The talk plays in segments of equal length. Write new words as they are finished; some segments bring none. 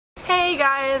Hey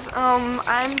guys,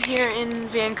 I'm here in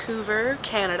Vancouver,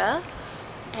 Canada,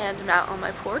 and I'm out on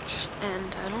my porch,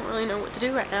 and I don't really know what to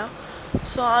do right now,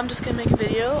 so I'm just gonna make a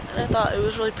video. And I thought it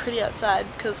was really pretty outside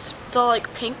because it's all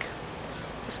like pink,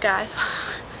 the sky,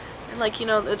 and like, you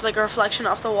know, it's like a reflection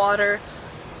off the water,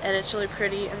 and it's really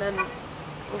pretty. And then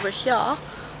over here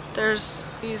there's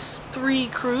these 3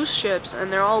 cruise ships,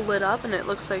 and they're all lit up, and it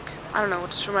looks like, I don't know,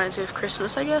 it just reminds me of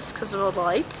Christmas, I guess, because of all the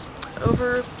lights.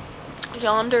 Over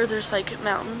yonder there's like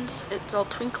mountains, it's all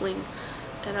twinkling,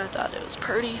 and I thought it was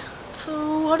pretty.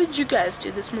 So what did you guys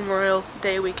do this Memorial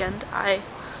Day weekend? I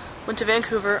went to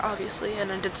Vancouver, obviously, and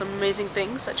I did some amazing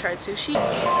things. I tried sushi,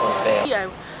 I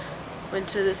went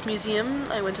to this museum,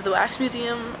 I went to the wax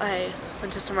museum, I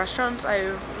went to some restaurants,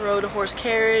 I rode a horse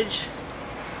carriage,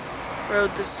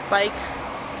 rode this bike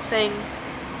thing.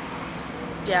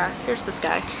 Yeah, here's this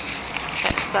guy.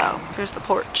 Okay, so here's the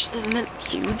porch. Isn't it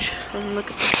huge? And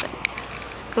look at this thing.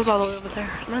 It goes all the way over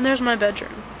there. And then there's my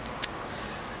bedroom.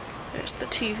 There's the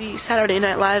TV. Saturday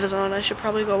Night Live is on. I should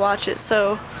probably go watch it.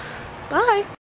 So, bye.